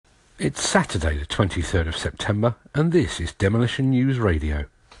It's Saturday the 23rd of September and this is Demolition News Radio.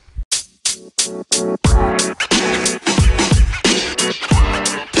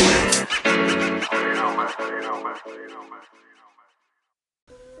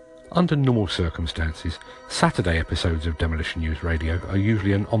 Under normal circumstances, Saturday episodes of Demolition News Radio are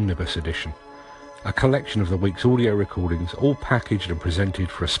usually an omnibus edition, a collection of the week's audio recordings all packaged and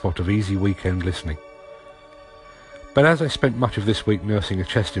presented for a spot of easy weekend listening. But as I spent much of this week nursing a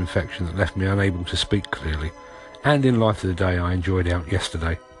chest infection that left me unable to speak clearly, and in light of the day I enjoyed out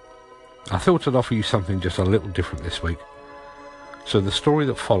yesterday, I thought I'd offer you something just a little different this week. So the story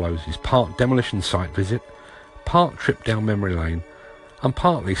that follows is part demolition site visit, part trip down memory lane, and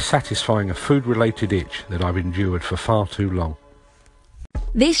partly satisfying a food-related itch that I've endured for far too long.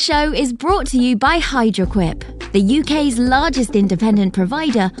 This show is brought to you by Hydroquip, the UK's largest independent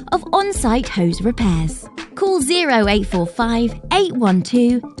provider of on-site hose repairs. Call 0845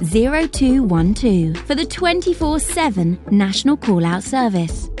 812 0212 for the 24/7 national call-out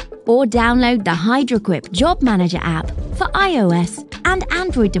service. Or download the Hydroquip Job Manager app for iOS and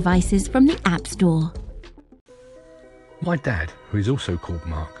Android devices from the App Store. My dad, who is also called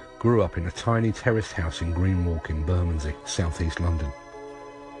Mark, grew up in a tiny terraced house in Green Walk in Bermondsey, southeast London.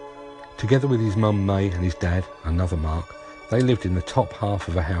 Together with his mum May and his dad, another Mark, they lived in the top half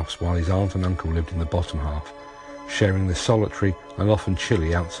of a house while his aunt and uncle lived in the bottom half, sharing the solitary and often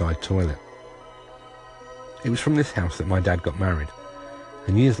chilly outside toilet. It was from this house that my dad got married,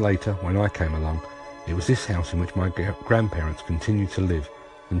 and years later, when I came along, it was this house in which my grandparents continued to live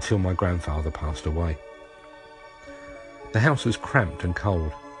until my grandfather passed away. The house was cramped and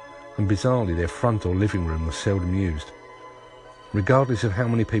cold, and bizarrely their front or living room was seldom used. Regardless of how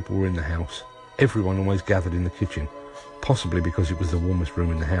many people were in the house, everyone always gathered in the kitchen, possibly because it was the warmest room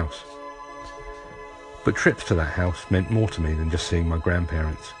in the house. But trips to that house meant more to me than just seeing my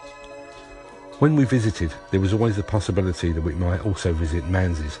grandparents. When we visited, there was always the possibility that we might also visit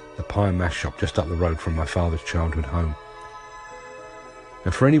Manze's, the pie and mash shop just up the road from my father's childhood home.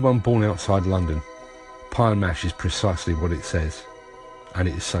 And for anyone born outside London, pie and mash is precisely what it says, and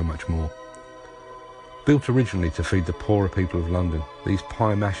it is so much more. Built originally to feed the poorer people of London, these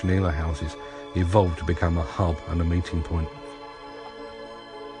pie, mash and ela houses evolved to become a hub and a meeting point.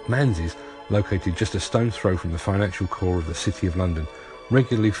 Manze's, located just a stone's throw from the financial core of the City of London,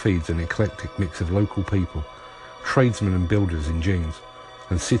 regularly feeds an eclectic mix of local people, tradesmen and builders in jeans,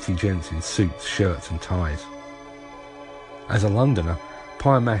 and city gents in suits, shirts and ties. As a Londoner,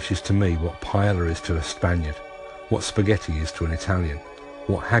 pie and mash is to me what paella is to a Spaniard, what spaghetti is to an Italian,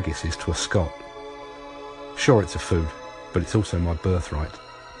 what haggis is to a Scot. Sure, it's a food, but it's also my birthright.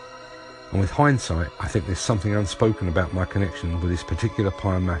 And with hindsight, I think there's something unspoken about my connection with this particular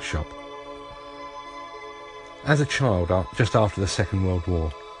pie and mash shop. As a child, just after the Second World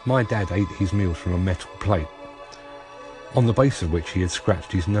War, my dad ate his meals from a metal plate, on the base of which he had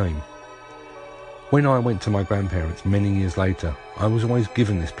scratched his name. When I went to my grandparents many years later, I was always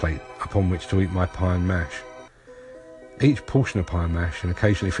given this plate upon which to eat my pie and mash. Each portion of pie and mash, and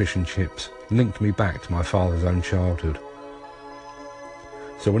occasionally fish and chips, linked me back to my father's own childhood.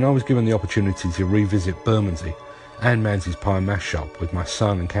 So when I was given the opportunity to revisit Bermondsey and Manze's pie and mash shop with my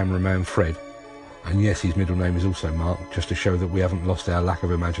son and cameraman Fred, and yes, his middle name is also Mark, just to show that we haven't lost our lack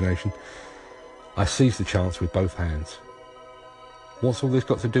of imagination, I seized the chance with both hands. What's all this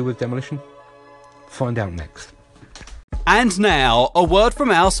got to do with demolition? Find out next. And now, a word from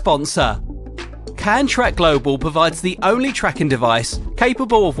our sponsor. CanTrack Global provides the only tracking device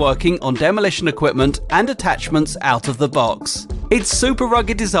capable of working on demolition equipment and attachments out of the box. Its super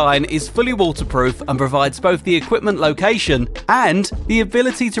rugged design is fully waterproof and provides both the equipment location and the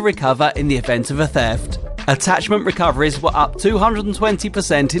ability to recover in the event of a theft. Attachment recoveries were up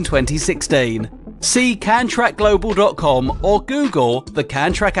 220% in 2016. See cantrackglobal.com or Google the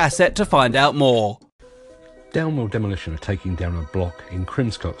CanTrack asset to find out more. Downwell Demolition are taking down a block in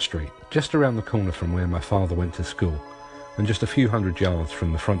Crimscott Street, just around the corner from where my father went to school, and just a few hundred yards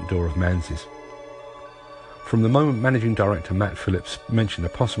from the front door of Manze's. From the moment Managing Director Matt Phillips mentioned a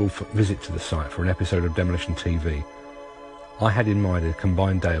possible visit to the site for an episode of Demolition TV, I had in mind a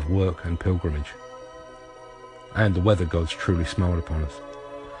combined day of work and pilgrimage. And the weather gods truly smiled upon us.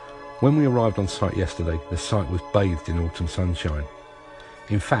 When we arrived on site yesterday, the site was bathed in autumn sunshine.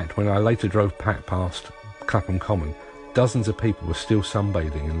 In fact, when I later drove past Clapham Common, dozens of people were still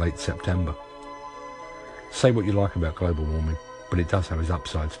sunbathing in late September. Say what you like about global warming, but it does have its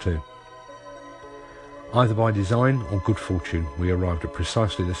upsides too. Either by design or good fortune, we arrived at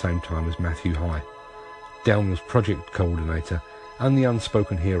precisely the same time as Matthew High, Downwell's project coordinator and the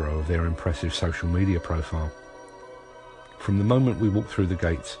unspoken hero of their impressive social media profile. From the moment we walked through the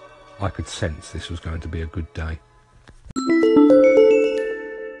gates, I could sense this was going to be a good day.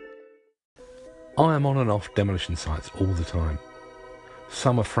 I am on and off demolition sites all the time.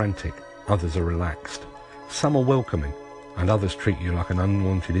 Some are frantic, others are relaxed. Some are welcoming, and others treat you like an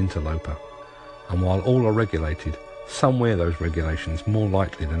unwanted interloper. And while all are regulated, some wear those regulations more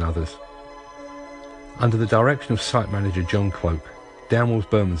lightly than others. Under the direction of site manager John Cloak, Downwell's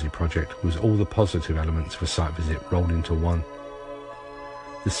Bermondsey project was all the positive elements of a site visit rolled into one.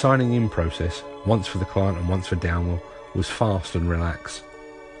 The signing in process, once for the client and once for Downwell, was fast and relaxed.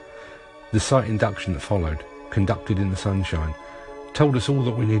 The site induction that followed, conducted in the sunshine, told us all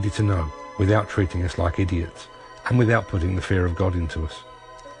that we needed to know without treating us like idiots and without putting the fear of God into us.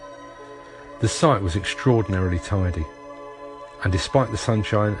 The site was extraordinarily tidy, and despite the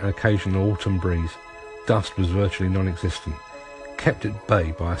sunshine and occasional autumn breeze, dust was virtually non-existent, kept at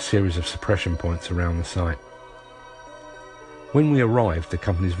bay by a series of suppression points around the site. When we arrived, the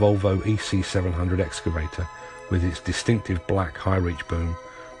company's Volvo EC700 excavator, with its distinctive black high-reach boom,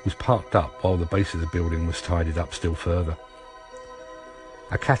 was parked up while the base of the building was tidied up still further.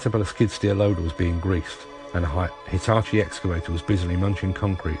 A Caterpillar skid steer loader was being greased, and a Hitachi excavator was busily munching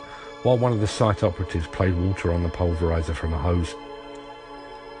concrete while one of the site operatives played water on the pulverizer from a hose.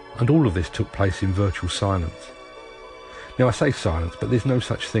 And all of this took place in virtual silence. Now I say silence, but there's no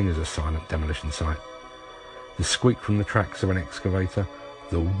such thing as a silent demolition site. The squeak from the tracks of an excavator,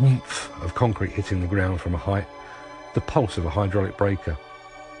 the whoomph of concrete hitting the ground from a height, the pulse of a hydraulic breaker.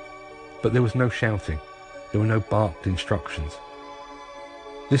 But there was no shouting, there were no barked instructions.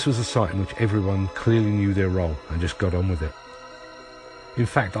 This was a site in which everyone clearly knew their role and just got on with it. In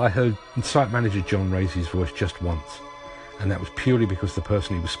fact, I heard site manager John raise his voice just once, and that was purely because the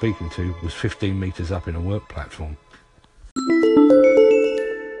person he was speaking to was 15 metres up in a work platform.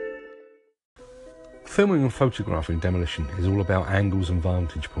 Filming and photographing demolition is all about angles and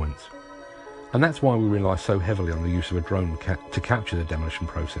vantage points, and that's why we rely so heavily on the use of a drone to capture the demolition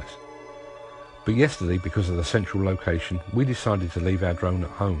process. But yesterday, because of the central location, we decided to leave our drone at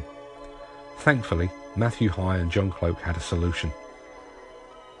home. Thankfully, Matthew High and John Cloak had a solution.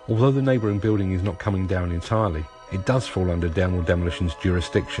 Although the neighbouring building is not coming down entirely, it does fall under Downwell Demolition's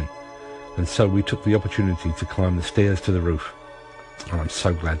jurisdiction, and so we took the opportunity to climb the stairs to the roof, and I'm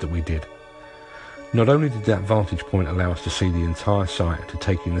so glad that we did. Not only did that vantage point allow us to see the entire site and to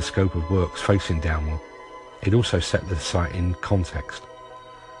take in the scope of works facing Downwell, it also set the site in context.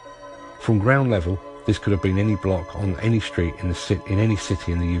 From ground level, this could have been any block on any street in any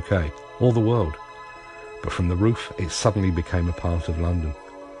city in the UK or the world, but from the roof it suddenly became a part of London.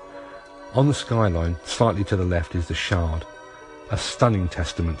 On the skyline, slightly to the left, is the Shard, a stunning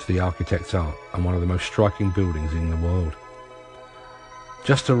testament to the architect's art and one of the most striking buildings in the world.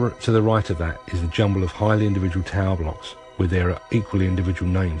 Just to the right of that is the jumble of highly individual tower blocks with their equally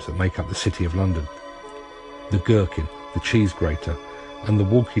individual names that make up the City of London. The Gherkin, the Cheese Grater, and the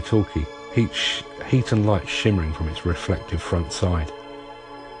walkie-talkie, heat and light shimmering from its reflective front side.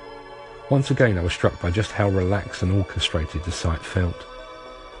 Once again I was struck by just how relaxed and orchestrated the site felt.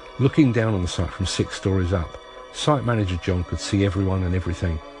 Looking down on the site from 6 stories up, site manager John could see everyone and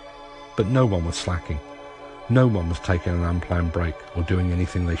everything, but no one was slacking. No one was taking an unplanned break or doing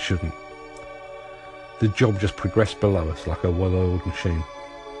anything they shouldn't. The job just progressed below us like a well-oiled machine.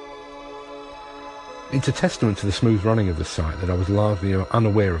 It's a testament to the smooth running of the site that I was largely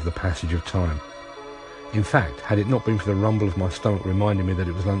unaware of the passage of time. In fact, had it not been for the rumble of my stomach reminding me that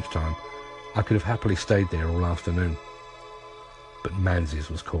it was lunchtime, I could have happily stayed there all afternoon. But Manzies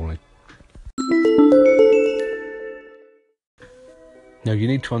was calling. Now you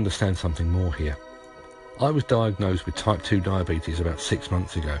need to understand something more here. I was diagnosed with type 2 diabetes about 6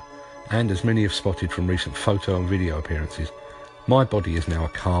 months ago, and as many have spotted from recent photo and video appearances, my body is now a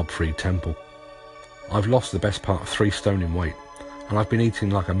carb-free temple. I've lost the best part of 3 stone in weight, and I've been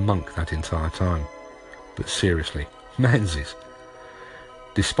eating like a monk that entire time. But seriously, Manzies.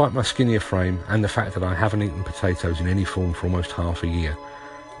 Despite my skinnier frame and the fact that I haven't eaten potatoes in any form for almost half a year,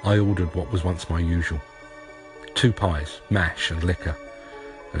 I ordered what was once my usual. 2 pies, mash and liquor.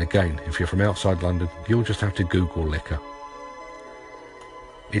 And again, if you're from outside London, you'll just have to Google liquor.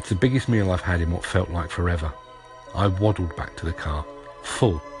 It's the biggest meal I've had in what felt like forever. I waddled back to the car,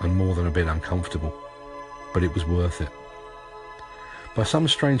 full and more than a bit uncomfortable. But it was worth it. By some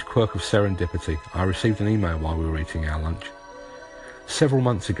strange quirk of serendipity, I received an email while we were eating our lunch. Several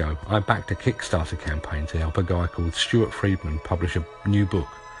months ago, I backed a Kickstarter campaign to help a guy called Stuart Friedman publish a new book,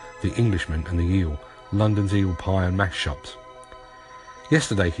 The Englishman and the Eel, London's Eel Pie and Mash Shops.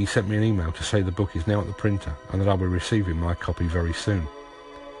 Yesterday he sent me an email to say the book is now at the printer and that I will be receiving my copy very soon.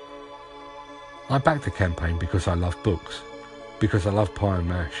 I backed the campaign because I love books, because I love pie and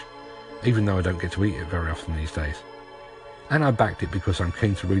mash, even though I don't get to eat it very often these days. And I backed it because I'm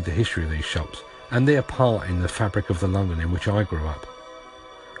keen to read the history of these shops and their part in the fabric of the London in which I grew up.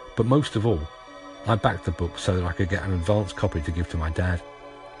 But most of all, I backed the book so that I could get an advance copy to give to my dad.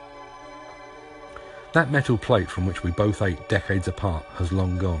 That metal plate from which we both ate decades apart has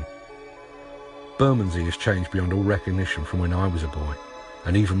long gone. Bermondsey has changed beyond all recognition from when I was a boy,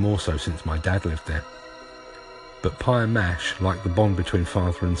 and even more so since my dad lived there. But pie and mash, like the bond between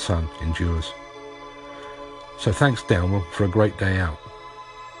father and son, endures. So thanks Delmore for a great day out.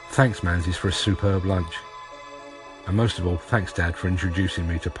 Thanks Manzies for a superb lunch. And most of all, thanks Dad for introducing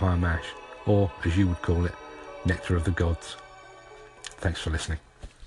me to pie and mash, or as you would call it, nectar of the gods. Thanks for listening.